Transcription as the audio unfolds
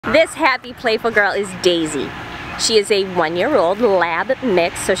This happy, playful girl is Daisy. She is a 1-year-old lab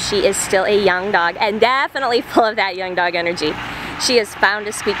mix, so she is still a young dog and definitely full of that young dog energy. She has found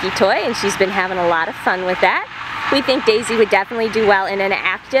a squeaky toy and she's been having a lot of fun with that. We think Daisy would definitely do well in an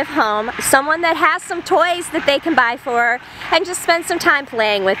active home, someone that has some toys that they can buy for her and just spend some time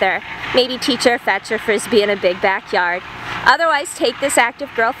playing with her. Maybe teach her fetch or frisbee in a big backyard. Otherwise, take this active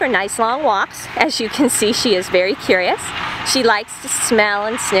girl for nice long walks. As you can see, she is very curious. She likes to smell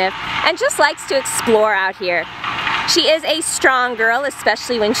and sniff and just likes to explore out here. She is a strong girl,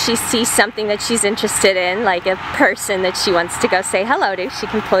 especially when she sees something that she's interested in, like a person that she wants to go say hello to. She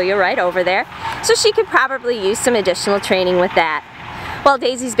can pull you right over there. So she could probably use some additional training with that. While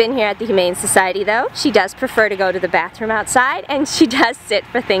Daisy's been here at the Humane Society though, she does prefer to go to the bathroom outside, and she does sit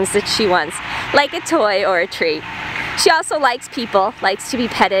for things that she wants, like a toy or a treat. She also likes people, likes to be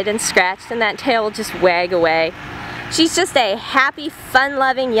petted and scratched, and that tail will just wag away. She's just a happy,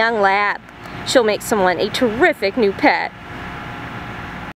 fun-loving young lab. She'll make someone a terrific new pet.